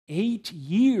8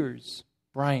 years,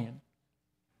 Brian,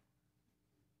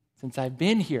 since I've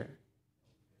been here.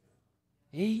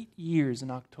 8 years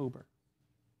in October.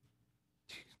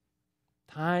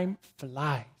 Time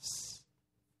flies.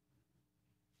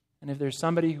 And if there's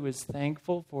somebody who is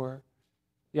thankful for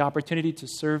the opportunity to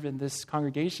serve in this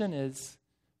congregation, is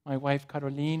my wife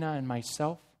Carolina and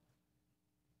myself.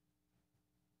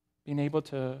 Being able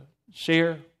to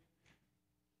share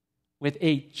with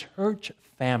a church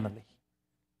family.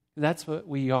 That's what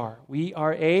we are. We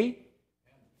are a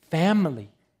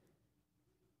family.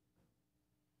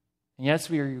 And yes,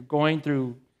 we are going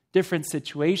through different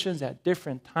situations at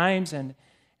different times, and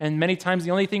many times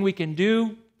the only thing we can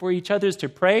do for each other is to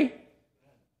pray.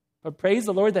 But praise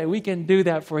the Lord that we can do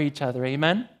that for each other.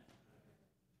 Amen?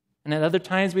 And at other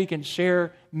times we can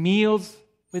share meals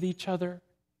with each other.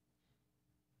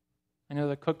 I know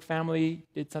the Cook family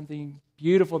did something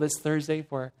beautiful this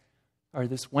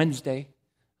Wednesday.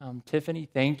 Tiffany,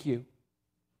 thank you.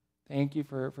 Thank you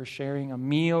for sharing a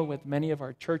meal with many of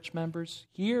our church members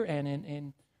here and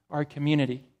in our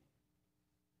community.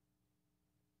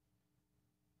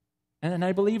 And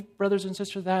I believe, brothers and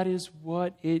sisters, that is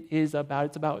what it is about.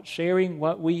 It's about sharing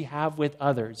what we have with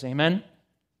others. Amen?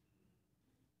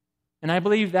 And I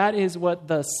believe that is what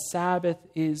the Sabbath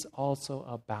is also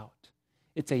about.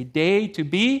 It's a day to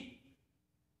be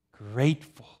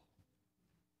grateful.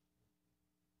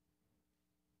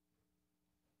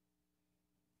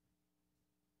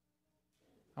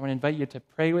 I want to invite you to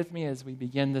pray with me as we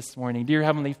begin this morning. Dear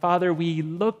Heavenly Father, we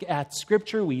look at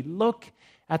Scripture, we look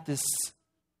at this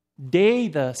day,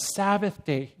 the Sabbath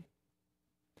day,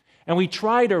 and we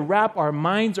try to wrap our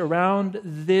minds around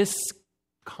this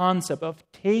concept of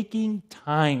taking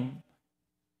time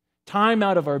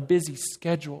out of our busy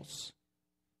schedules,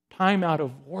 time out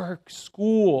of work,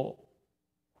 school,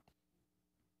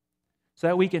 so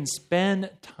that we can spend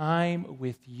time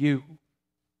with you.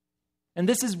 And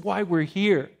this is why we're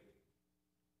here.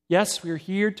 Yes, we're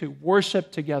here to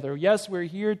worship together. Yes, we're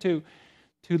here to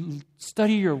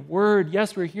study your word.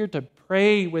 Yes, we're here to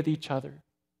pray with each other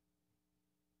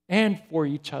and for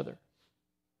each other.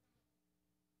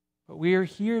 But we are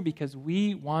here because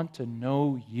we want to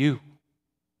know you.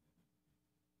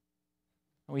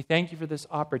 And we thank you for this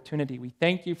opportunity. We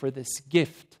thank you for this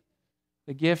gift,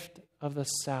 the gift of the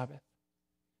Sabbath.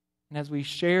 And as we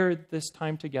share this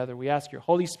time together, we ask your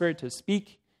Holy Spirit to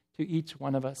speak to each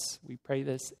one of us. We pray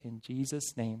this in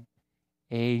Jesus' name.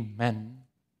 Amen.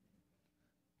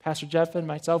 Pastor Jeff and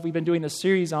myself, we've been doing a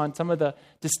series on some of the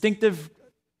distinctive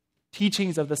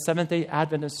teachings of the Seventh-day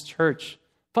Adventist Church,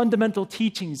 fundamental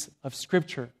teachings of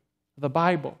Scripture, the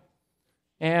Bible.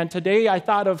 And today I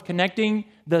thought of connecting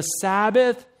the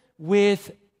Sabbath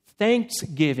with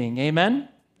Thanksgiving. Amen?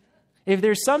 If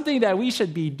there's something that we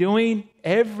should be doing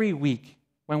every week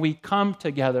when we come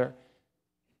together,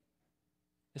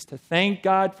 is to thank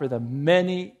God for the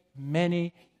many,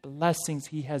 many blessings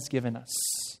He has given us,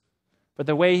 for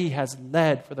the way He has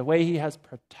led, for the way He has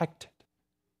protected,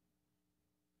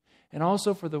 and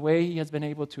also for the way He has been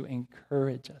able to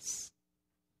encourage us,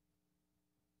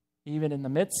 even in the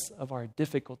midst of our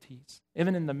difficulties,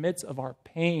 even in the midst of our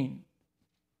pain.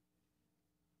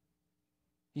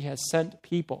 He has sent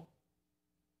people,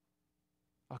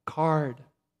 a card,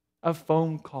 a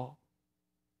phone call,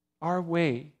 our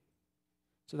way,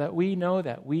 so that we know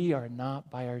that we are not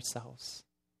by ourselves.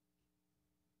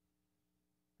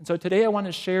 And so today I want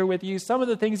to share with you some of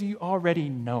the things you already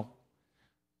know.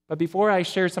 But before I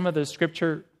share some of the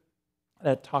Scripture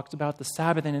that talks about the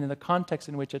Sabbath and in the context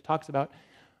in which it talks about,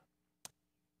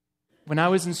 when I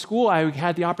was in school, I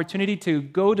had the opportunity to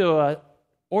go to an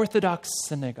Orthodox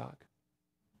synagogue,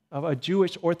 a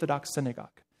Jewish Orthodox synagogue.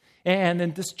 And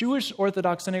in this Jewish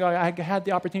Orthodox synagogue, I had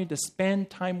the opportunity to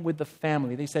spend time with the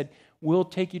family. They said, we'll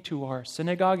take you to our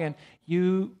synagogue, and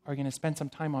you are going to spend some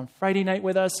time on Friday night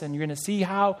with us, and you're going to see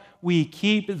how we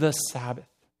keep the Sabbath.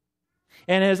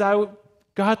 And as I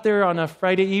got there on a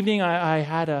Friday evening, I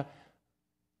had an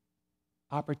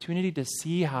opportunity to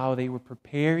see how they were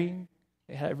preparing.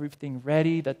 They had everything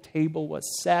ready. The table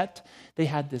was set. They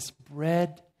had this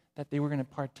bread that they were going to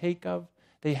partake of.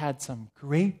 They had some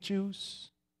grape juice.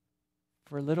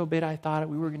 For a little bit, I thought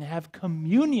we were going to have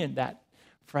communion that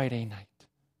Friday night.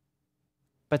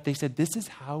 But they said, this is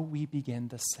how we begin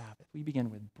the Sabbath. We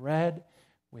begin with bread,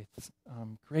 with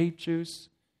grape juice.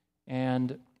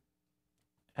 And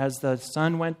as the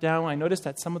sun went down, I noticed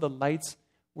that some of the lights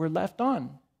were left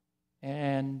on.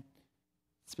 And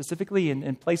specifically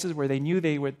in places where they knew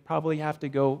they would probably have to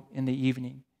go in the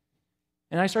evening.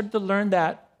 And I started to learn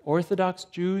that Orthodox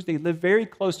Jews, they live very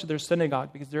close to their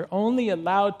synagogue because they're only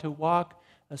allowed to walk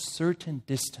a certain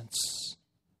distance.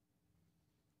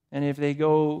 And if they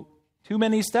go too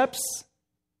many steps,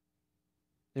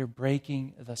 they're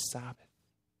breaking the Sabbath.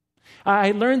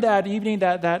 I learned that evening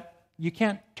that you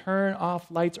can't turn off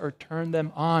lights or turn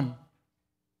them on,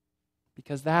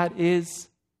 because that is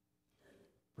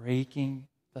breaking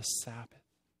the Sabbath.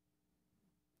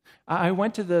 I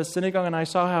went to the synagogue and I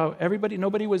saw how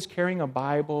nobody was carrying a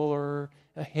Bible or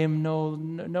a hymnal,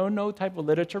 no type of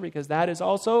literature, because that is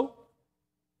also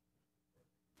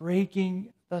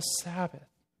breaking the Sabbath.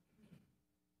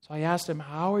 So I asked him,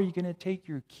 how are you going to take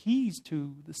your keys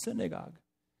to the synagogue?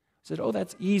 I said, oh,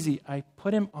 that's easy. I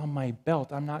put him on my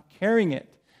belt. I'm not carrying it.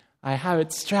 I have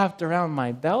it strapped around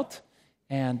my belt,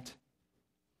 and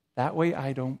that way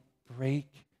I don't break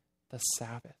the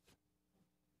Sabbath.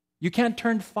 You can't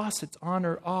turn faucets on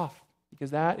or off,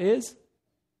 because that is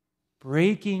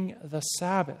breaking the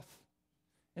Sabbath.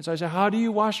 And so I said, how do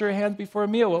you wash your hands before a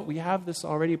meal? Well, we have this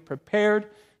already prepared.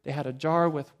 They had a jar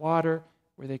with water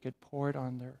where they could pour it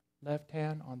on their left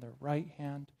hand, on their right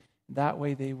hand. That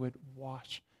way they would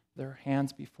wash their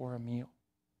hands before a meal.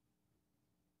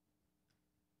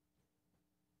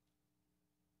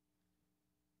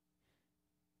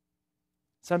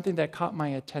 Something that caught my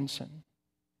attention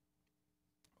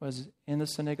was in the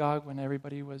synagogue when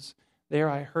everybody was there.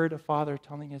 I heard a father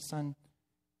telling his son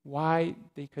why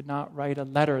they could not write a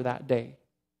letter that day.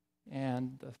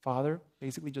 And the father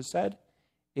basically just said,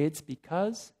 it's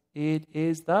because it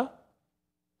is the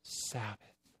Sabbath.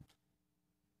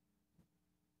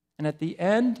 And at the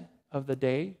end of the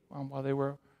day, while they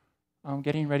were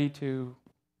getting ready to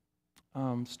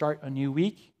start a new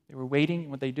week, they were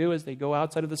waiting. What they do is they go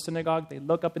outside of the synagogue, they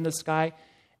look up in the sky,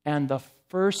 and the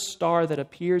first star that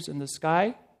appears in the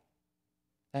sky,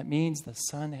 that means the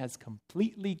sun has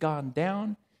completely gone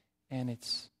down and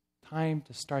it's time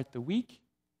to start the week.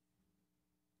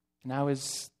 And I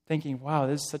was thinking, wow,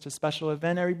 this is such a special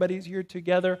event. Everybody's here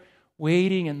together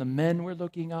waiting, and the men were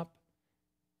looking up.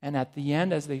 And at the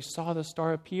end, as they saw the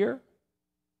star appear,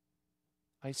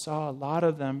 I saw a lot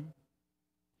of them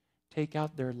take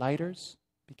out their lighters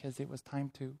because it was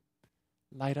time to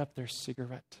light up their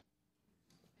cigarette.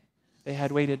 They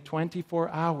had waited 24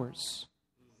 hours.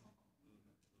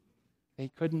 They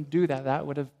couldn't do that. That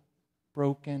would have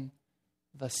broken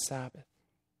the Sabbath.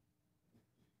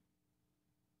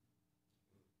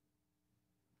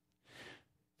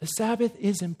 The Sabbath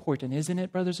is important, isn't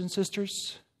it, brothers and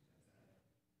sisters?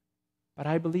 But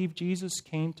I believe Jesus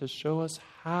came to show us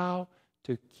how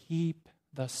to keep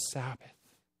the Sabbath.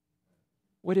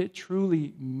 What it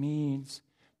truly means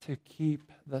to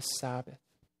keep the Sabbath.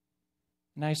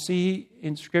 And I see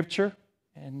in Scripture,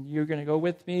 and you're going to go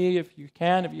with me if you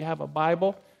can, if you have a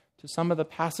Bible, to some of the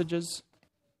passages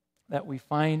that we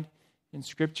find in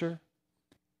Scripture.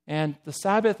 And the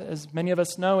Sabbath, as many of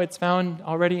us know, it's found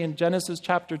already in Genesis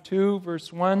chapter 2,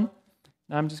 verse 1.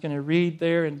 And I'm just going to read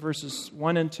there in verses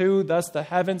 1 and 2. Thus the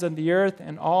heavens and the earth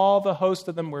and all the host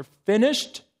of them were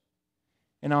finished.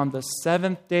 And on the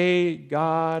seventh day,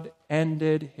 God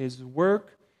ended his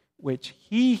work, which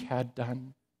he had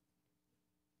done.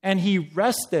 And he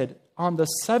rested on the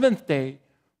seventh day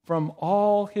from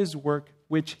all his work,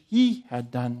 which he had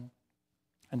done.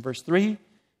 And verse 3,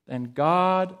 then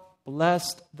God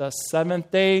blessed the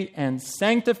seventh day and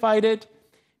sanctified it,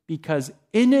 because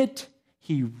in it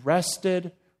he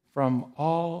rested from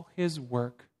all his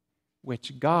work,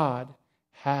 which God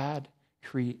had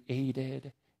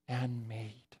created and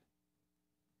made.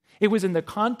 It was in the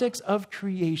context of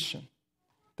creation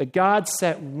that God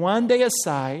set one day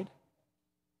aside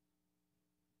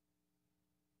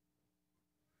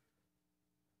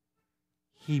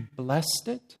He blessed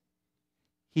it,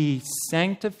 he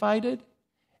sanctified it,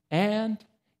 and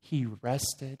he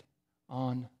rested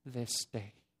on this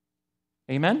day.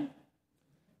 Amen?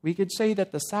 We could say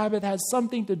that the Sabbath has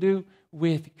something to do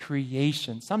with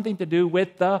creation, something to do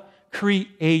with the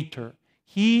Creator.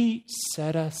 He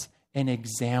set us an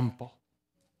example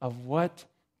of what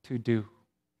to do.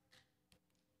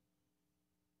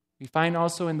 We find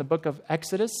also in the book of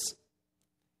Exodus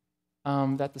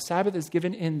that the Sabbath is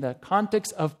given in the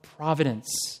context of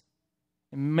providence.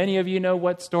 And many of you know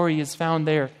what story is found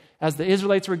there. As the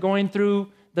Israelites were going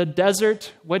through the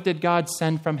desert, what did God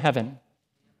send from heaven?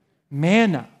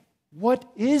 Manna. What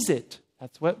is it?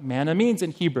 That's what manna means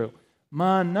in Hebrew.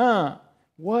 Manna.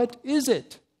 What is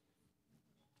it?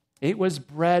 It was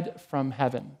bread from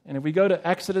heaven. And if we go to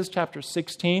Exodus chapter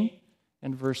 16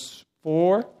 and verse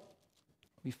 4,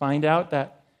 we find out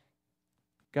that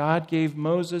God gave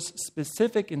Moses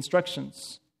specific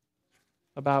instructions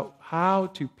about how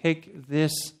to pick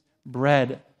this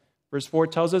bread. Verse 4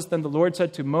 tells us, then the Lord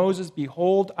said to Moses,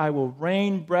 behold, I will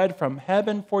rain bread from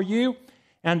heaven for you,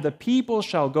 And the people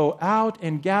shall go out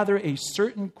and gather a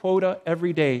certain quota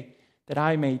every day, that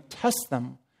I may test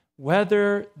them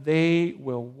whether they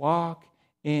will walk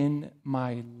in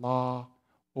my law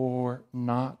or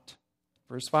not.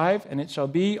 Verse 5, and it shall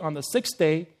be on the 6th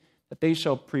day that they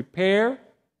shall prepare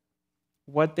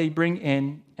what they bring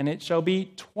in, and it shall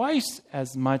be twice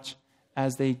as much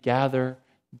as they gather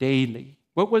daily.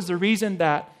 What was the reason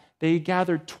that they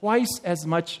gathered twice as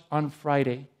much on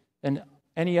Friday than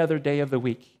any other day of the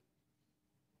week?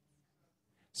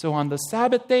 So on the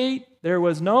Sabbath day, there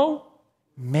was no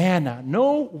manna,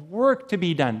 no work to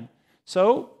be done.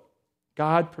 So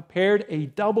God prepared a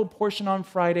double portion on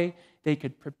Friday. They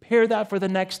could prepare that for the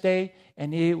next day,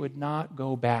 and it would not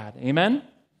go bad. Amen?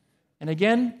 And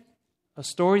again, a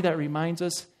story that reminds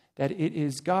us that it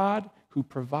is God who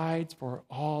provides for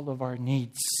all of our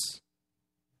needs.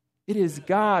 It is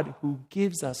God who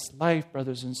gives us life,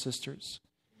 brothers and sisters.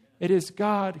 It is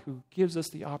God who gives us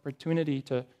the opportunity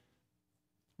to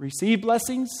receive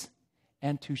blessings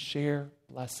and to share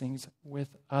blessings with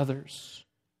others.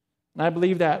 And I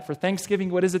believe that for Thanksgiving,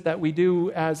 what is it that we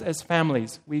do as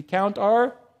families? We count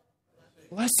our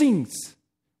blessings.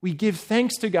 We give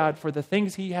thanks to God for the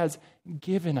things He has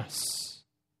given us.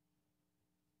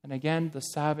 And again, the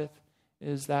Sabbath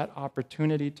is that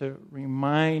opportunity to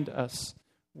remind us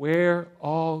where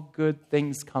all good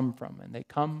things come from, and they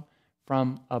come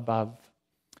from above.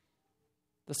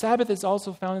 The Sabbath is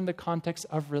also found in the context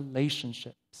of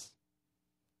relationships.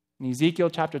 In Ezekiel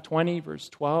chapter 20, verse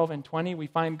 12 and 20, we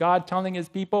find God telling His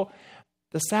people,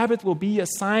 the Sabbath will be a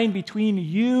sign between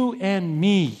you and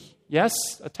me. Yes,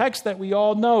 a text that we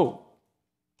all know.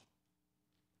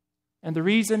 And the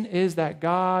reason is that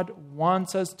God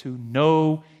wants us to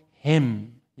know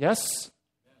Him. Yes?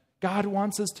 God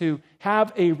wants us to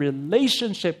have a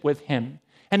relationship with Him.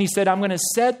 And He said, I'm going to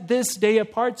set this day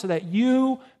apart so that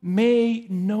you may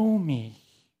know me.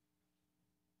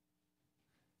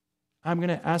 I'm going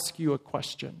to ask you a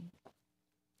question,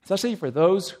 especially for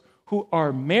those who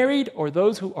are married or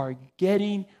those who are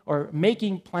getting or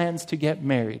making plans to get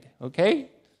married, okay?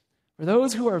 For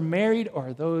those who are married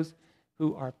or those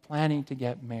who are planning to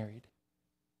get married.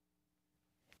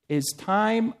 Is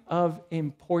time of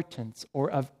importance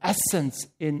or of essence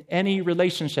in any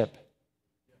relationship?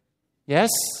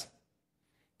 Yes?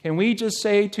 Can we just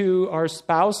say to our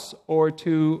spouse or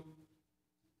to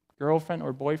girlfriend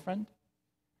or boyfriend,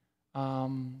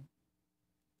 1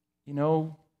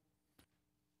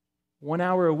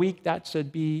 hour a week, that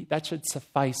should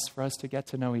suffice for us to get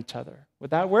to know each other. Would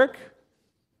that work?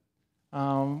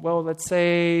 Let's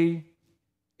say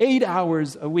 8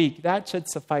 hours a week, that should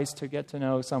suffice to get to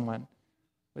know someone.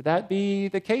 Would that be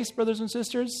the case, brothers and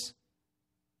sisters?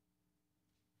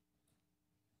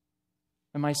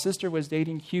 When my sister was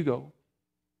dating Hugo,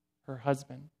 her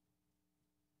husband,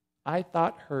 I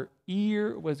thought her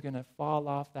ear was going to fall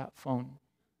off that phone.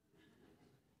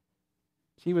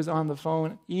 She was on the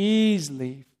phone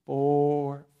easily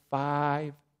 4,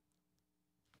 5,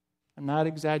 I'm not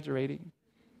exaggerating,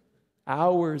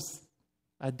 hours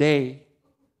a day.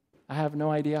 I have no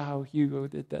idea how Hugo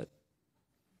did that.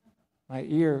 My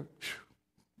ear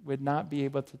would not be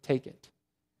able to take it.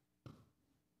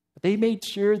 But they made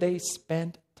sure they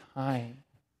spent time.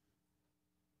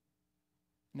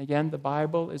 And again, the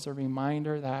Bible is a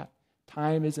reminder that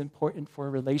time is important for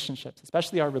relationships,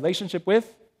 especially our relationship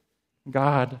with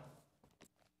God.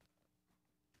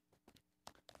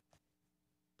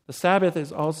 The Sabbath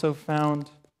is also found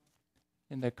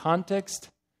in the context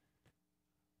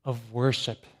of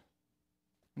worship.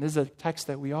 And this is a text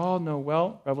that we all know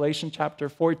well, Revelation chapter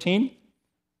 14.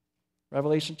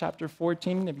 Revelation chapter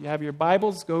 14. If you have your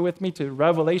Bibles, go with me to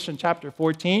Revelation chapter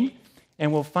 14,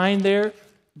 and we'll find there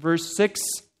verse 6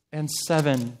 and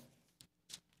 7.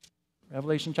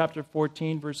 Revelation chapter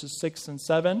 14, verses 6 and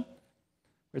 7,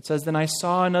 where it says, Then I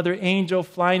saw another angel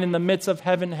flying in the midst of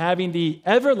heaven, having the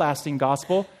everlasting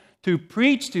gospel to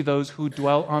preach to those who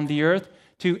dwell on the earth,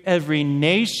 to every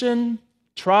nation,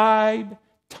 tribe,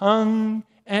 tongue,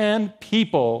 and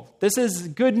people. This is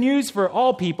good news for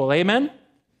all people, amen?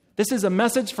 This is a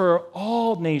message for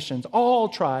all nations, all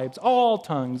tribes, all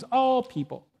tongues, all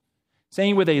people,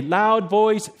 saying with a loud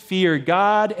voice, Fear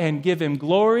God and give Him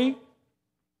glory,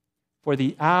 for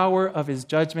the hour of His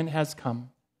judgment has come.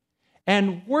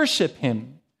 And worship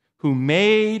Him who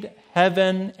made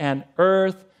heaven and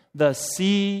earth, the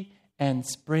sea, and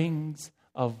springs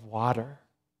of water.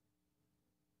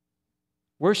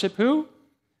 Worship who?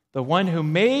 The one who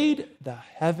made the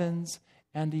heavens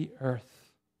and the earth.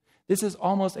 This is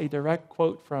almost a direct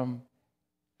quote from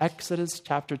Exodus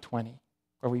chapter 20,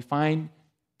 where we find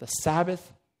the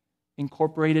Sabbath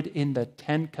incorporated in the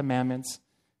 10 Commandments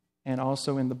and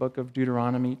also in the book of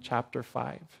Deuteronomy chapter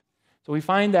 5. So we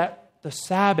find that the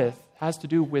Sabbath has to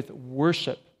do with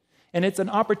worship. And it's an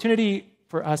opportunity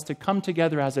for us to come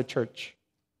together as a church.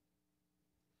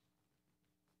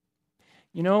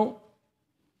 You know,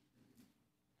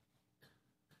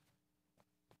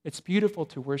 it's beautiful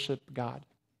to worship God.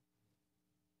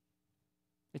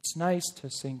 It's nice to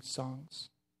sing songs.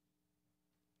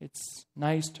 It's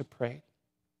nice to pray.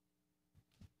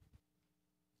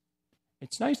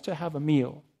 It's nice to have a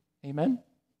meal. Amen?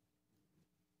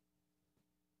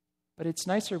 But it's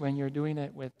nicer when you're doing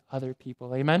it with other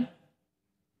people. Amen?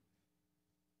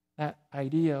 That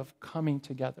idea of coming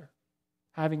together,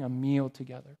 having a meal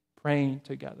together, praying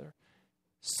together,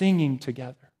 singing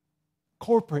together,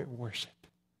 corporate worship.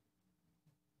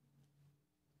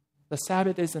 The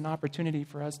Sabbath is an opportunity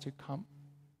for us to come.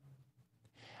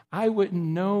 I wouldn't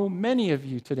know many of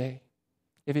you today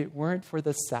if it weren't for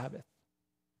the Sabbath.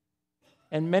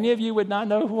 And many of you would not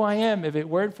know who I am if it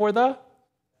weren't for the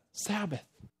Sabbath.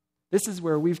 This is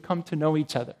where we've come to know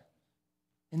each other.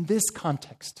 In this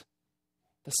context,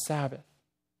 the Sabbath.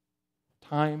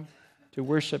 Time to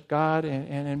worship God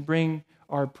and bring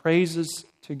our praises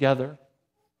together.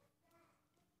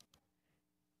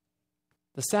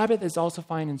 The Sabbath is also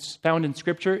found in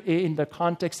Scripture in the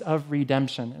context of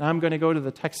redemption. And I'm going to go to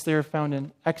the text there found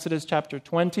in Exodus chapter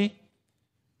 20,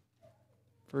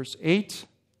 verse 8.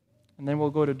 And then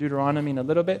we'll go to Deuteronomy in a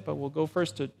little bit, but we'll go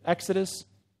first to Exodus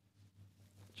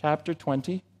chapter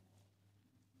 20,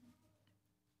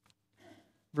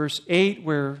 verse 8,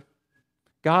 where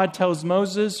God tells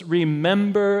Moses,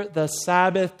 remember the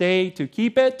Sabbath day to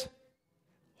keep it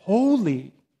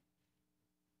holy.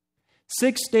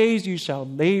 6 days you shall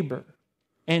labor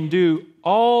and do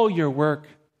all your work,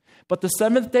 but the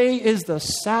seventh day is the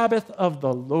Sabbath of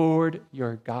the Lord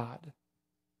your God.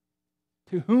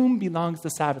 To whom belongs the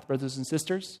Sabbath, brothers and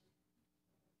sisters?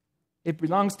 It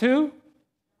belongs to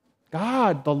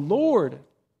God, the Lord.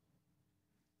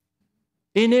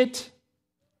 In it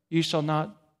you shall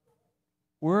not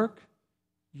work,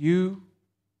 you,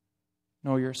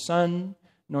 nor your son,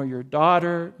 nor your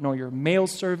daughter, nor your male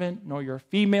servant, nor your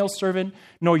female servant,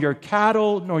 nor your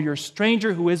cattle, nor your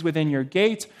stranger who is within your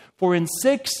gates. For in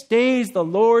 6 days the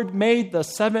Lord made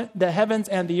the heavens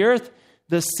and the earth,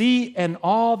 the sea and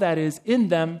all that is in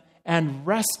them, and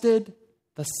rested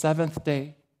the seventh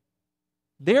day.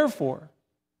 Therefore,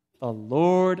 the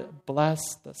Lord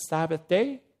blessed the Sabbath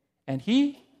day, and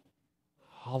he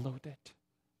hallowed it.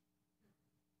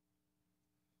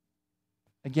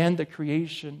 Again, the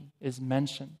creation is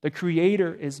mentioned. The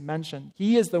Creator is mentioned.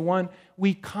 He is the one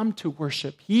we come to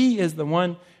worship. He is the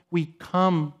one we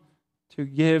come to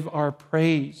give our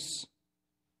praise.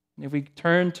 And if we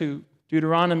turn to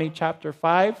Deuteronomy chapter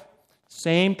 5,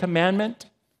 same commandment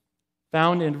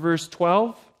found in verse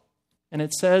 12. And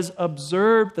it says,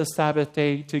 observe the Sabbath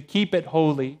day to keep it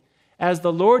holy, as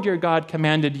the Lord your God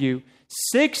commanded you.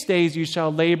 6 days you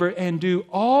shall labor and do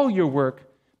all your work.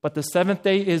 But the seventh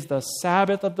day is the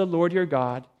Sabbath of the Lord your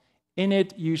God. In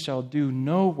it you shall do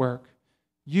no work,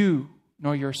 you,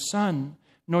 nor your son,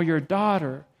 nor your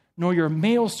daughter, nor your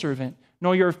male servant,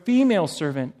 nor your female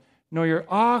servant, nor your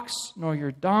ox, nor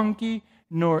your donkey,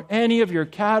 nor any of your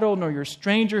cattle, nor your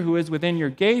stranger who is within your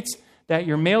gates, that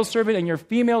your male servant and your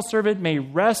female servant may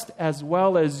rest as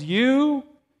well as you.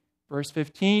 Verse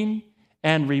 15,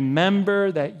 and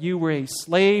remember that you were a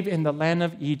slave in the land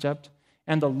of Egypt,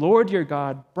 and the Lord your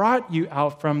God brought you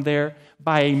out from there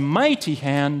by a mighty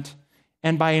hand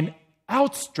and by an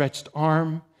outstretched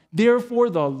arm. Therefore,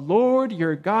 the Lord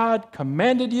your God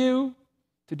commanded you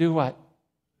to do what?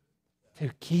 To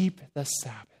keep the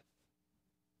Sabbath.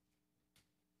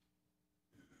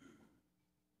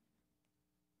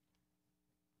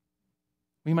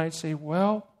 We might say,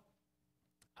 well,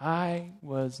 I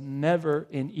was never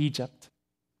in Egypt.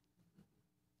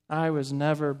 I was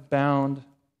never bound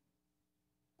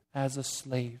as a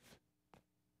slave.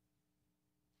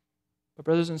 But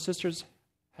brothers and sisters,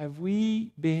 have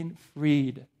we been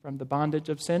freed from the bondage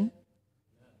of sin?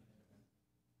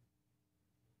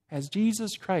 Has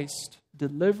Jesus Christ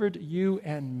delivered you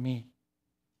and me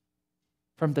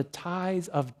from the ties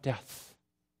of death?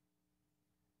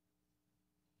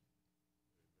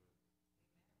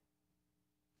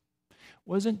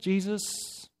 Wasn't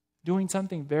Jesus doing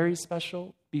something very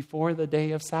special before the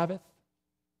day of Sabbath?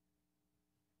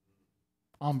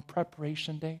 On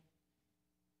preparation day?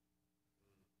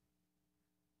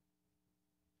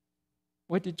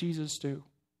 What did Jesus do?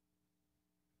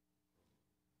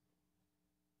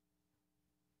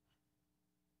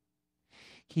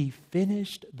 He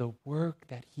finished the work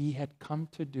that he had come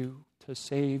to do to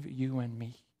save you and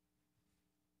me.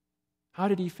 How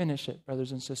did he finish it,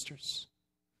 brothers and sisters?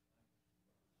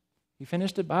 He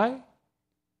finished it by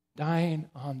dying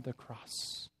on the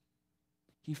cross.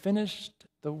 He finished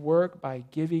the work by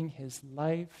giving his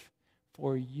life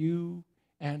for you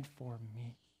and for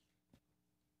me.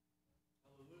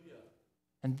 Hallelujah.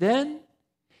 And then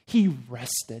he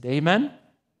rested. Amen?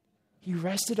 He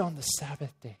rested on the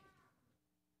Sabbath day.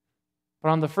 But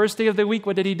on the first day of the week,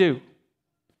 what did he do?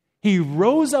 He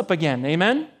rose up again.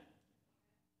 Amen?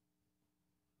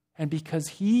 And because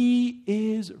he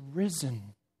is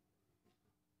risen,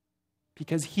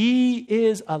 because he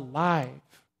is alive,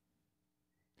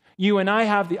 you and I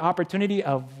have the opportunity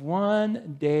of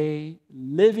one day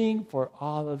living for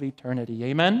all of eternity.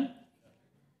 Amen?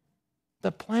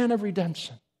 The plan of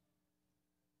redemption.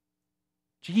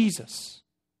 Jesus,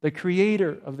 the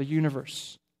creator of the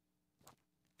universe,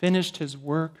 finished his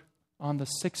work on the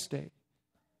sixth day,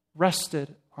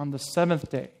 rested on the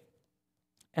seventh day,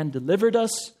 and delivered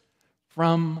us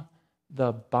from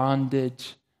the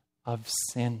bondage of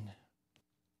sin.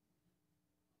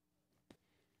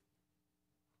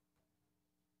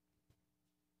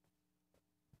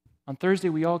 On Thursday,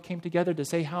 we all came together to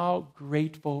say how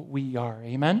grateful we are.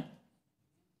 Amen?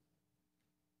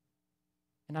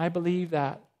 And I believe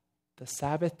that the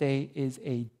Sabbath day is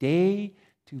a day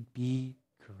to be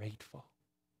grateful.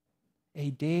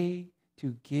 A day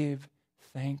to give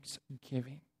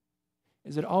thanksgiving.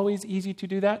 Is it always easy to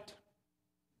do that?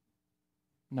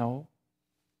 No.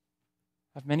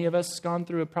 Have many of us gone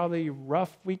through a probably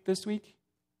rough week this week?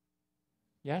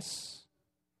 Yes.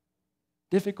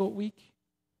 Difficult week?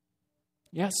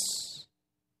 Yes.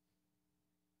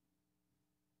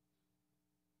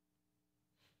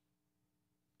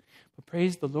 But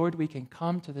praise the Lord, we can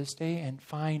come to this day and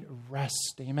find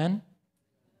rest. Amen?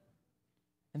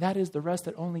 And that is the rest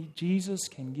that only Jesus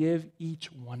can give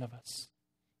each one of us.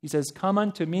 He says, "Come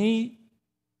unto me,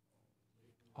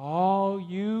 all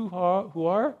you who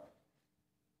are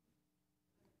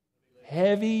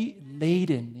heavy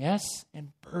laden," yes,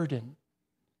 "and burdened,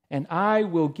 and I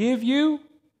will give you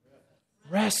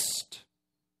rest.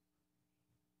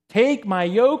 Take my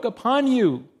yoke upon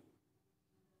you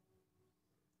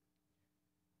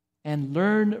and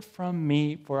learn from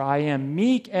me, for I am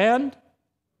meek and..."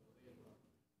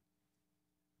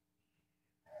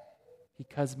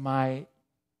 Because my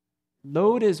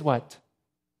load is what?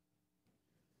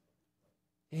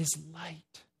 Is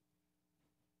light.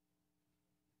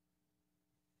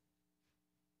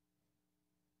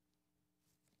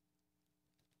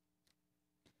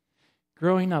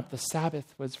 Growing up, the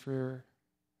Sabbath was for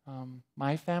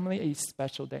my family a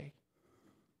special day.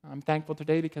 I'm thankful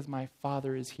today because my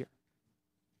father is here.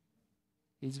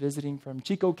 He's visiting from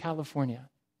Chico, California.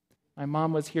 My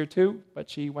mom was here too, but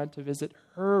she went to visit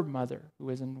her mother, who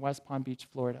is in West Palm Beach,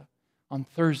 Florida, on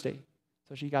Thursday.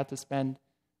 So she got to spend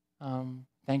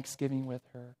Thanksgiving with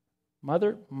her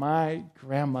mother, my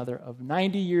grandmother of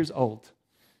 90 years old.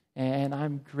 And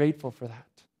I'm grateful for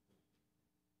that.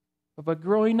 But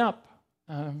growing up,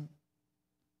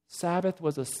 Sabbath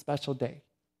was a special day.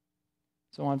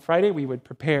 So on Friday, we would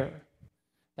prepare.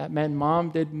 That meant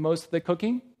Mom did most of the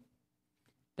cooking.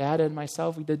 Dad and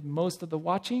myself, we did most of the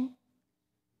watching.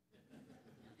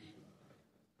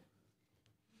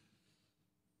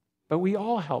 But we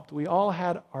all helped. We all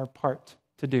had our part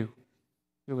to do.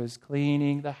 It was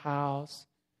cleaning the house,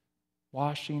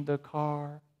 washing the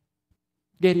car,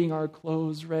 getting our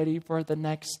clothes ready for the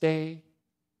next day.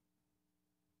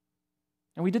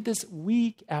 And we did this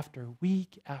week after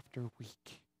week after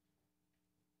week.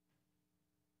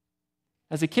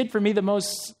 As a kid, for me, the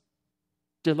most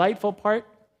delightful part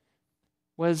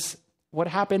was what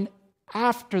happened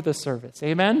after the service.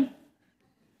 Amen?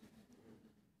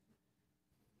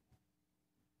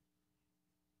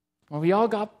 When we all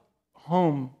got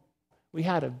home, we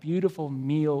had a beautiful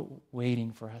meal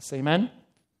waiting for us. Amen?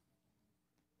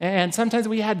 And sometimes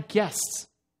we had guests.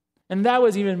 And that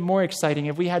was even more exciting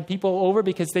if we had people over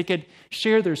because they could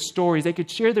share their stories. They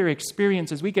could share their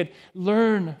experiences. We could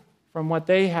learn from what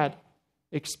they had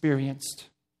experienced.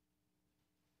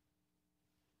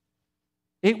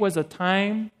 It was a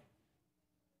time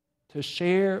to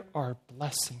share our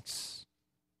blessings.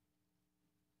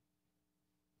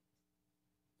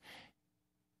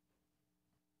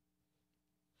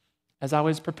 As I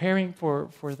was preparing for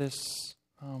this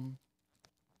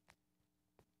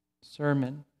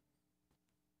sermon,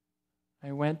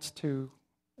 I went to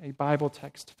a Bible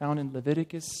text found in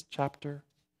Leviticus chapter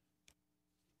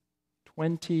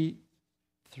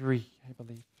 23, I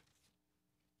believe.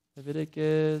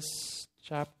 Leviticus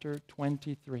chapter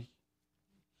 23.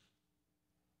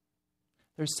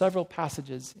 There's several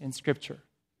passages in Scripture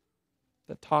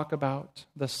that talk about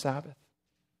the Sabbath.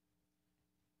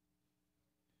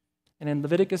 And in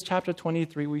Leviticus chapter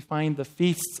 23, we find the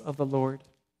feasts of the Lord.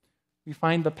 We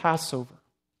find the Passover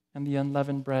and the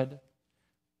unleavened bread.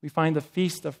 We find the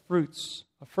feast of fruits,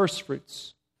 of first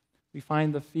fruits. We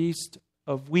find the feast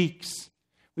of weeks.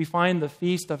 We find the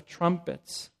feast of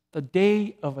trumpets, the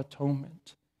Day of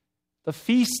Atonement, the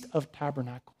Feast of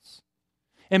Tabernacles.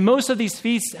 And most of these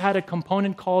feasts had a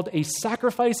component called a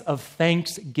sacrifice of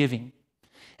thanksgiving.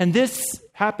 And this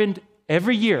happened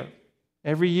every year.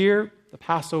 Every year, the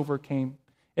Passover came.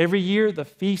 Every year, the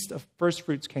Feast of First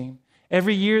Fruits came.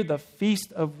 Every year, the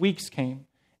Feast of Weeks came.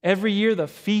 Every year, the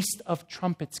Feast of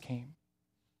Trumpets came.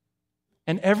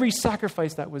 And every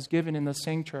sacrifice that was given in the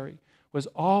sanctuary was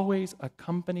always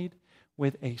accompanied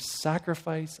with a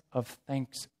sacrifice of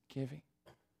thanksgiving.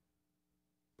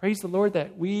 Praise the Lord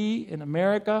that we in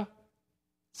America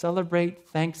celebrate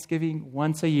Thanksgiving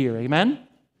once a year. Amen?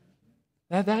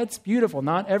 That's beautiful.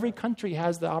 Not every country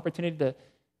has the opportunity to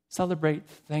celebrate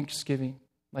Thanksgiving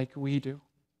like we do.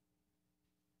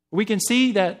 We can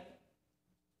see that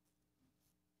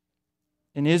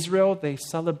in Israel, they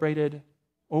celebrated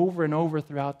over and over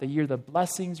throughout the year the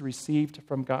blessings received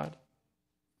from God.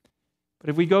 But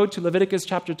if we go to Leviticus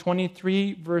chapter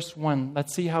 23, verse 1,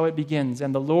 let's see how it begins.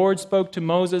 And the Lord spoke to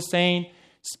Moses, saying,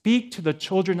 "Speak to the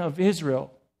children of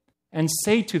Israel, and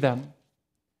say to them,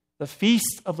 the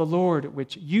feast of the Lord,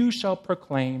 which you shall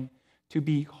proclaim to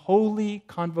be holy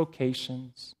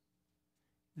convocations.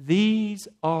 These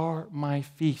are my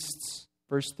feasts."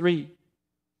 Verse 3,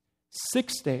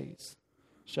 6 days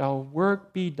shall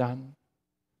work be done,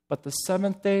 but the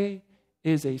seventh day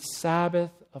is a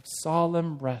Sabbath of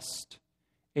solemn rest,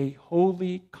 a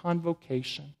holy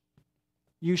convocation.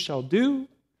 You shall do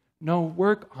no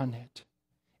work on it.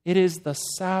 It is the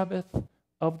Sabbath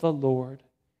of the Lord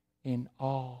in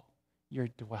all your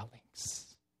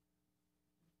dwellings.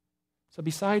 So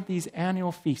beside these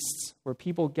annual feasts where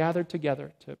people gather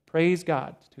together to praise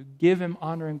God, to give Him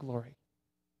honor and glory,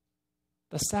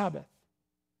 the Sabbath,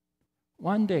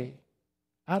 one day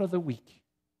out of the week,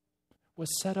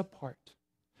 was set apart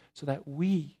so that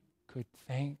we could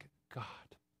thank God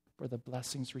for the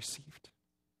blessings received.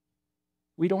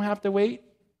 We don't have to wait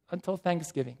until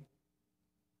Thanksgiving.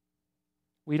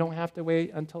 We don't have to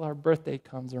wait until our birthday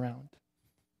comes around.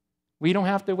 We don't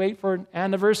have to wait for an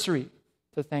anniversary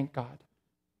to thank God.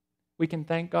 We can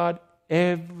thank God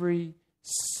every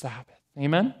Sabbath.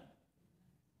 Amen?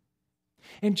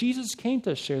 And Jesus came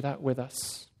to share that with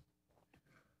us.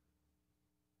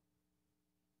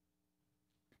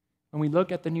 When we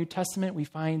look at the New Testament, we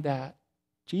find that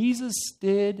Jesus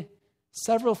did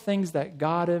several things that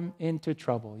got Him into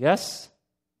trouble. Yes?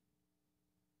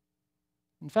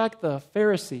 In fact, the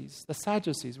Pharisees, the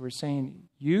Sadducees were saying,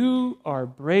 "You are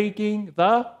breaking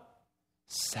the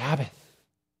Sabbath."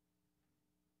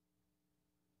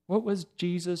 What was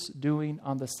Jesus doing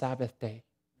on the Sabbath day?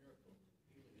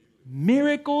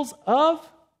 Miracles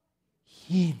of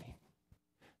healing.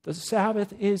 The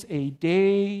Sabbath is a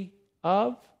day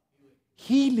of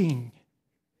healing.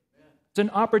 It's an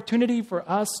opportunity for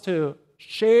us to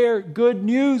share good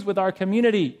news with our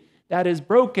community that is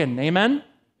broken. Amen?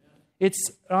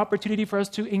 It's an opportunity for us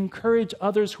to encourage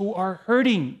others who are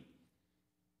hurting.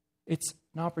 It's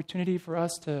an opportunity for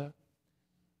us to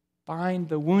find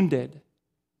the wounded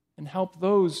and help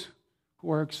those who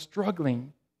are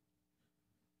struggling.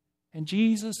 And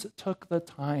Jesus took the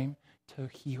time to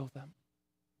heal them.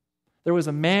 There was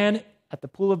a man at the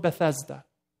pool of Bethesda.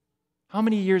 How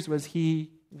many years was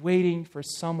he waiting for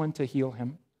someone to heal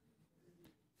him?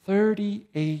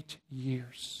 38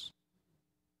 years.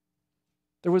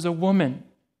 There was a woman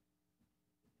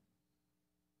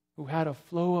who had a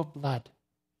flow of blood.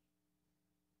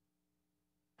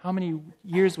 How many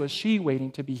years was she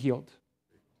waiting to be healed?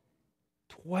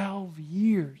 12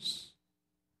 years.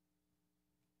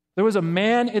 There was a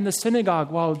man in the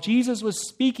synagogue while Jesus was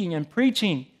speaking and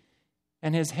preaching,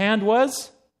 and his hand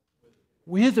was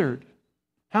withered.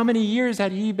 How many years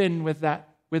had he been with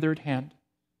that withered hand?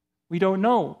 We don't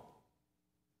know.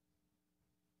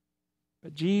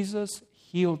 But Jesus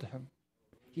healed him.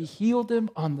 He healed him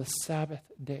on the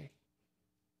Sabbath day.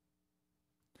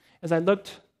 As I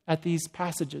looked at these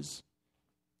passages,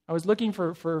 I was looking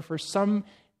for some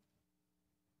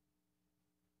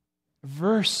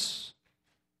verse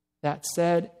that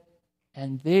said,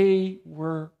 "And they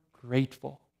were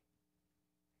grateful."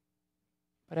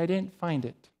 But I didn't find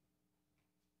it.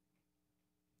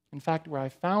 In fact, where I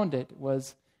found it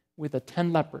was with the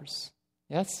 10 lepers.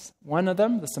 Yes, one of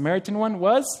them, the Samaritan one,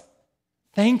 was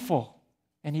thankful,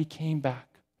 and he came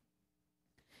back.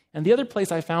 And the other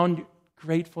place I found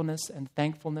gratefulness and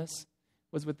thankfulness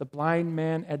was with the blind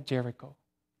man at Jericho.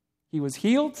 He was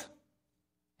healed,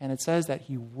 and it says that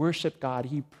he worshiped God.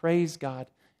 He praised God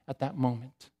at that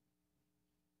moment.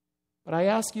 But I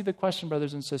ask you the question,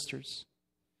 brothers and sisters,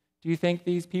 do you think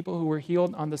these people who were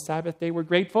healed on the Sabbath day were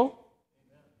grateful?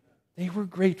 They were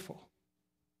grateful.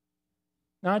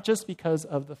 Not just because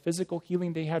of the physical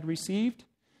healing they had received,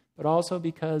 but also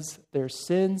because their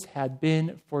sins had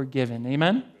been forgiven.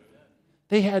 Amen?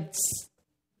 They had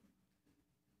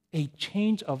a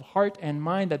change of heart and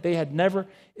mind that they had never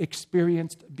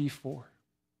experienced before.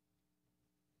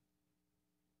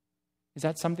 Is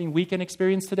that something we can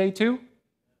experience today too?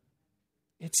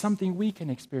 It's something we can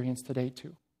experience today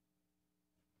too.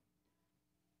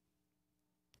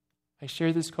 I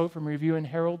share this quote from Review and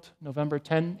Herald, November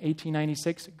 10,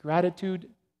 1896. Gratitude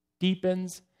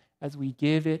deepens as we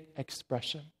give it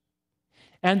expression.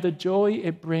 And the joy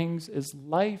it brings is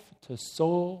life to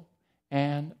soul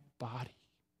and body.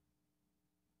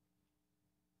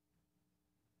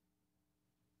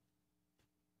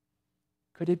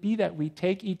 Could it be that we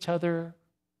take each other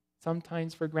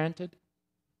sometimes for granted?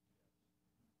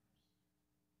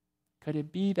 Could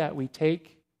it be that we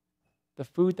take the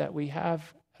food that we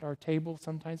have at our table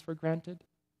sometimes for granted?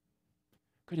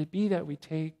 Could it be that we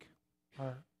take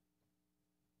our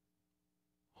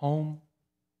home,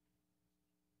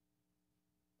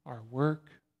 our work,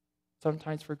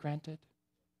 sometimes for granted?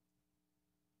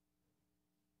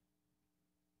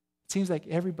 It seems like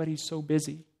everybody's so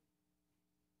busy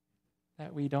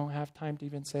that we don't have time to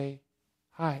even say,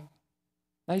 hi,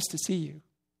 nice to see you,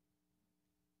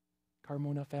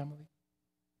 Carmona family.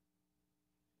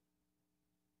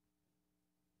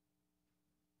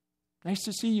 Nice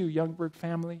to see you, Youngberg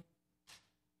family.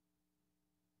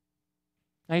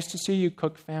 Nice to see you,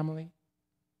 Cook family.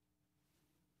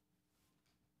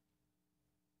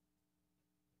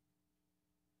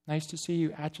 Nice to see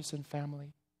you, Atchison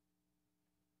family.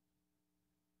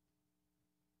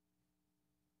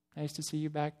 Nice to see you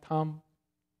back, Tom.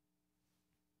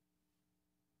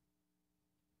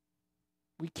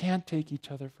 We can't take each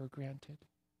other for granted.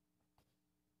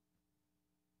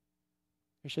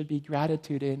 There should be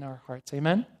gratitude in our hearts,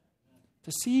 amen?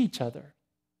 To see each other,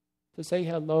 to say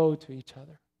hello to each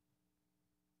other,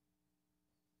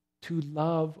 to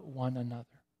love one another.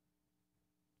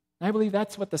 And I believe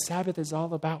that's what the Sabbath is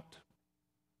all about.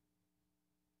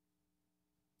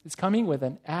 It's coming with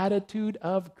an attitude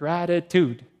of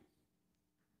gratitude.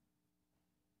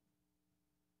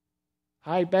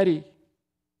 Hi, Betty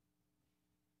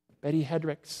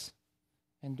Hedricks,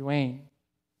 and Dwayne.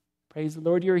 Praise the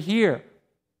Lord, you're here.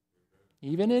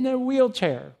 Even in a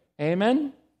wheelchair.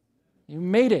 Amen? You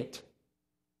made it.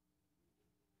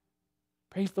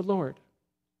 Praise the Lord.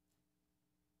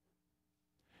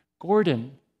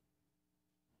 Gordon,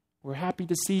 we're happy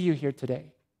to see you here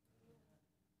today.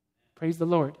 Praise the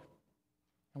Lord.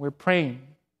 And we're praying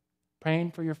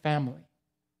for your family.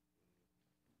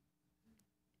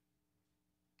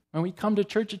 When we come to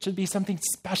church, it should be something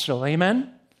special.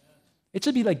 Amen? It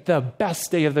should be like the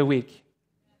best day of the week.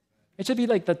 It should be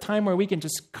like the time where we can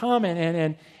just come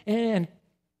and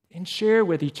share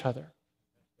with each other.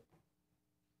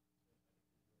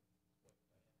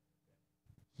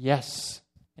 Yes.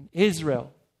 And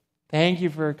Israel, thank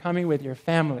you for coming with your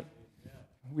family.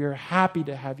 We're happy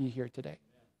to have you here today.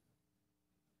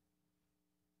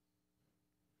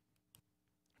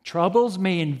 Troubles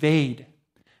may invade,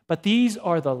 but these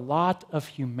are the lot of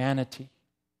humanity.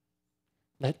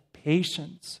 Let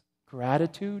patience,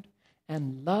 gratitude,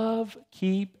 and love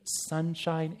keep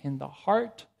sunshine in the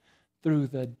heart though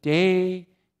the day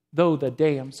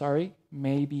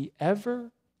may be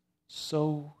ever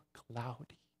so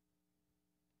cloudy.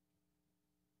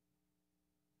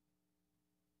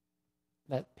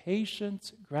 Let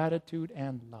patience, gratitude,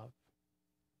 and love.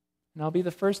 And I'll be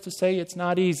the first to say it's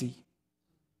not easy.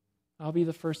 I'll be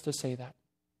the first to say that.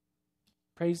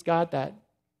 Praise God that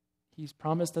He's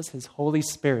promised us His Holy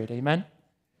Spirit. Amen?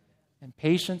 And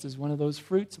patience is one of those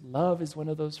fruits. Love is one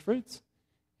of those fruits.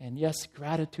 And yes,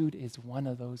 gratitude is one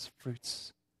of those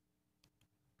fruits.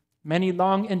 Many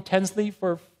long intensely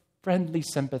for friendly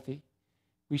sympathy.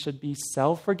 We should be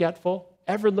self-forgetful,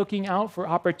 ever looking out for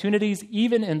opportunities,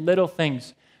 even in little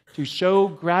things, to show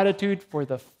gratitude for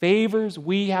the favors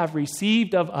we have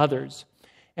received of others,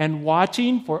 and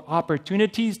watching for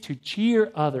opportunities to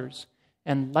cheer others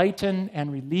and lighten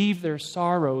and relieve their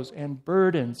sorrows and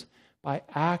burdens by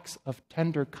acts of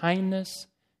tender kindness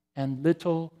and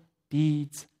little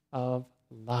deeds of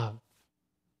love.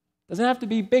 It doesn't have to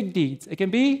be big deeds. It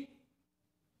can be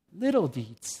little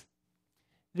deeds.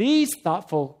 These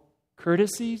thoughtful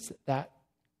courtesies that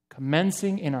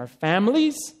commencing in our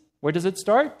families Where does it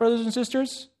start, brothers and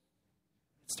sisters?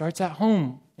 It starts at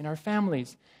home, in our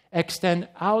families. Extend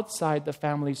outside the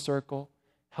family circle.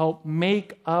 Help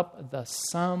make up the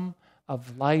sum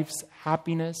of life's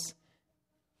happiness.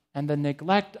 And the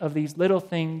neglect of these little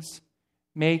things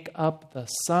make up the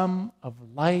sum of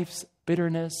life's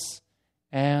bitterness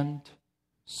and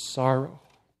sorrow.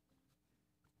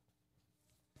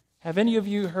 Have any of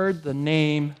you heard the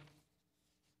name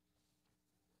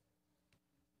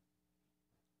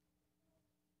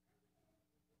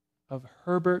of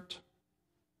Herbert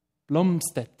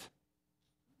Blomstedt?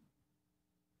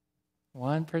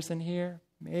 One person here,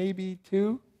 maybe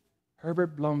two.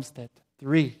 Herbert Blomstedt,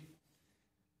 3.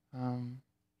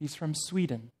 He's from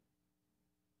Sweden.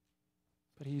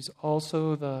 But he's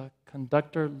also the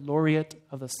conductor laureate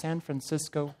of the San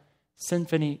Francisco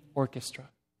Symphony Orchestra.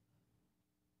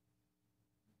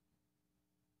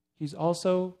 He's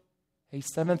also a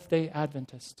Seventh-day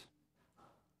Adventist.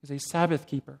 He's a Sabbath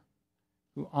keeper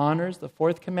who honors the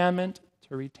fourth commandment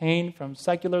to retain from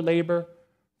secular labor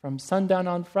from sundown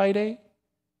on Friday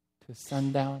to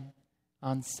sundown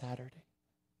on Saturday.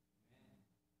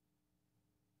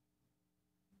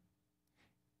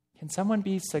 Can someone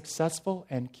be successful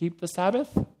and keep the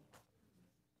Sabbath?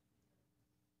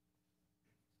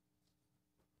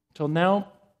 Till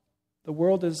now, the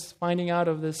world is finding out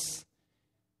of this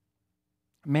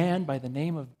man by the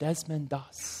name of Desmond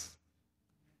Doss.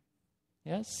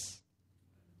 Yes?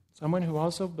 Someone who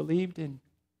also believed in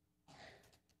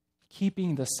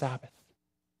keeping the Sabbath.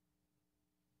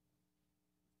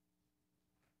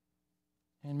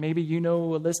 And maybe you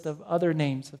know a list of other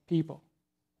names of people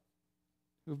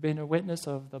who've been a witness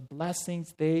of the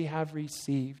blessings they have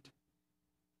received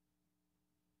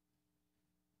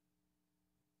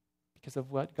because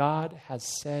of what God has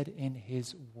said in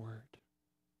His Word.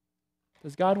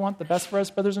 Does God want the best for us,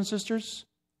 brothers and sisters?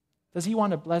 Does He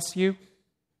want to bless you?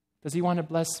 Does He want to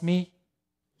bless me?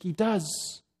 He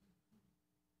does.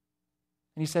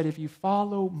 And He said, if you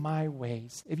follow my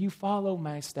ways, if you follow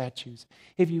my statutes,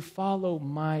 if you follow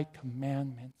my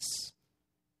commandments,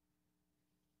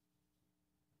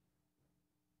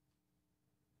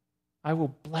 I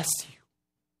will bless you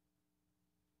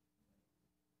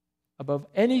above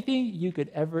anything you could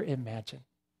ever imagine.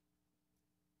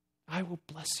 I will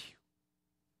bless you.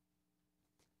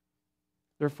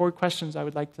 There are 4 questions I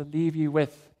would like to leave you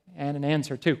with and an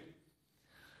answer to.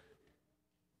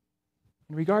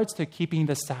 In regards to keeping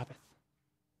the Sabbath,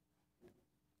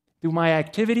 do my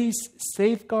activities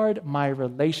safeguard my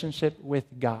relationship with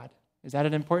God? Is that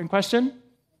an important question?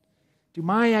 Do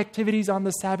my activities on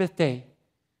the Sabbath day,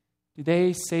 do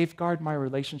they safeguard my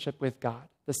relationship with God?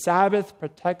 The Sabbath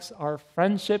protects our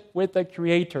friendship with the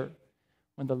Creator.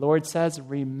 When the Lord says,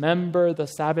 remember the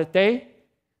Sabbath day,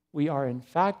 we are in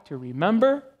fact to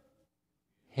remember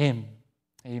Him.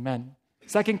 Amen.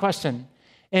 Second question,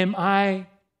 am I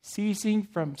ceasing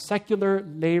from secular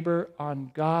labor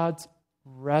on God's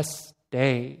rest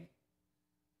day?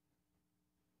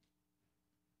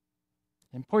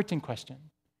 Important question.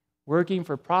 Working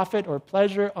for profit or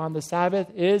pleasure on the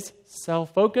Sabbath is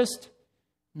self-focused,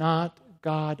 not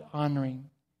God-honoring.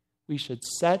 We should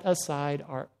set aside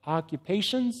our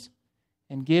occupations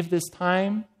and give this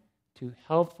time to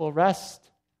helpful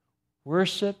rest,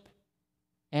 worship,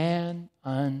 and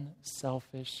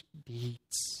unselfish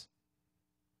deeds.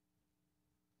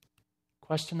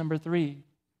 Question number 3.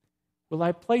 Will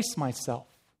I place myself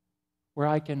where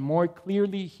I can more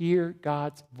clearly hear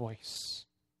God's voice?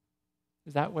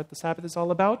 Is that what the Sabbath is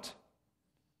all about?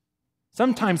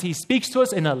 Sometimes He speaks to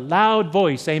us in a loud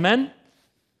voice, amen?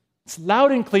 It's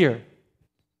loud and clear.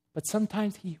 But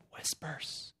sometimes He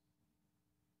whispers.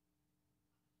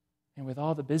 And with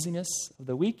all the busyness of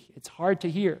the week, it's hard to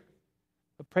hear.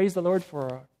 But praise the Lord for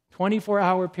a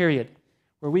 24-hour period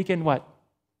where we can what?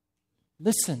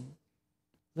 Listen.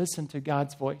 Listen to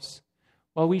God's voice.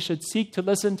 While we should seek to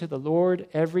listen to the Lord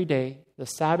every day, the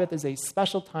Sabbath is a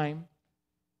special time.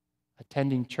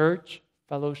 Attending church,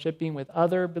 fellowshipping with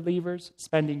other believers,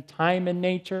 spending time in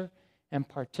nature, and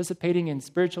participating in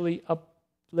spiritually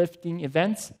uplifting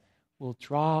events will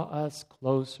draw us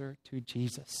closer to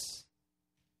Jesus.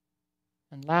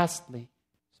 And lastly,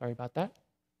 sorry about that,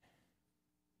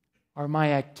 are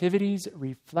my activities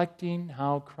reflecting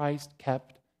how Christ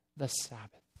kept the Sabbath?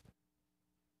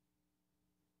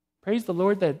 Praise the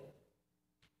Lord that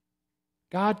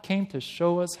God came to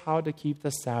show us how to keep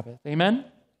the Sabbath. Amen?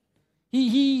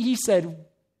 He said,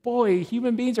 boy,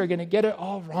 human beings are going to get it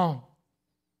all wrong.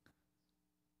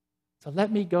 So let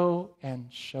me go and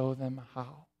show them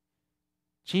how.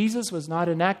 Jesus was not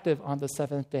inactive on the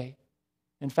seventh day.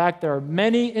 In fact, there are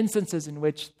many instances in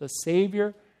which the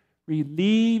Savior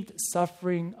relieved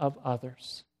suffering of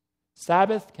others.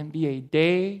 Sabbath can be a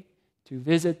day to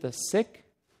visit the sick,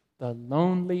 the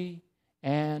lonely,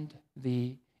 and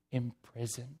the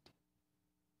imprisoned.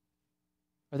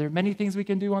 Are there many things we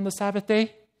can do on the Sabbath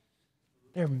day?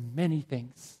 There are many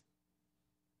things.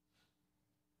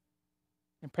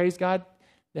 And praise God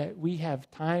that we have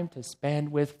time to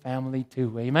spend with family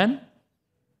too. Amen?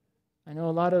 I know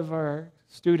a lot of our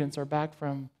students are back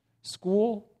from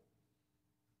school.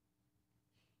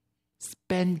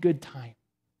 Spend good time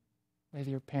with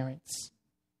your parents.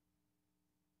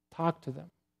 Talk to them.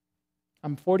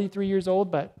 I'm 43 years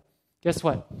old, but guess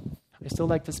what? I still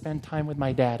like to spend time with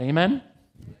my dad. Amen?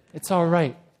 It's all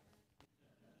right.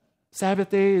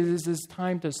 Sabbath day is this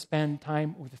time to spend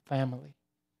time with family.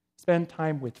 Spend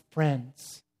time with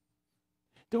friends.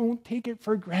 Don't take it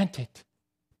for granted.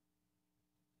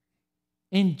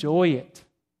 Enjoy it.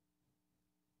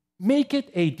 Make it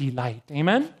a delight.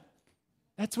 Amen?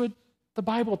 That's what the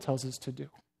Bible tells us to do.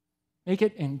 Make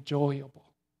it enjoyable.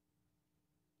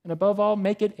 And above all,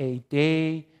 make it a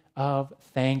day of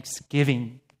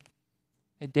thanksgiving.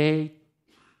 A day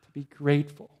to be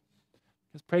grateful.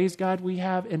 Because praise God, we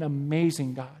have an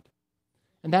amazing God.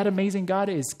 And that amazing God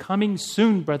is coming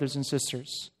soon, brothers and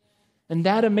sisters. And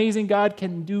that amazing God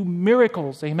can do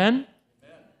miracles. Amen?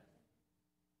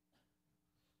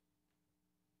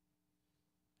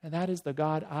 And that is the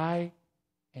God I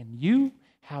and you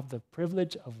have the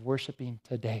privilege of worshiping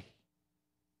today.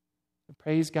 And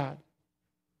praise God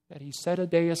that He set a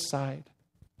day aside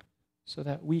so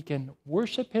that we can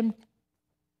worship Him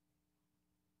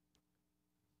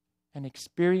and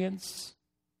experience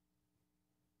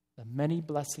the many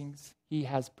blessings He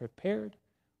has prepared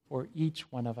for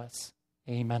each one of us.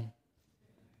 Amen.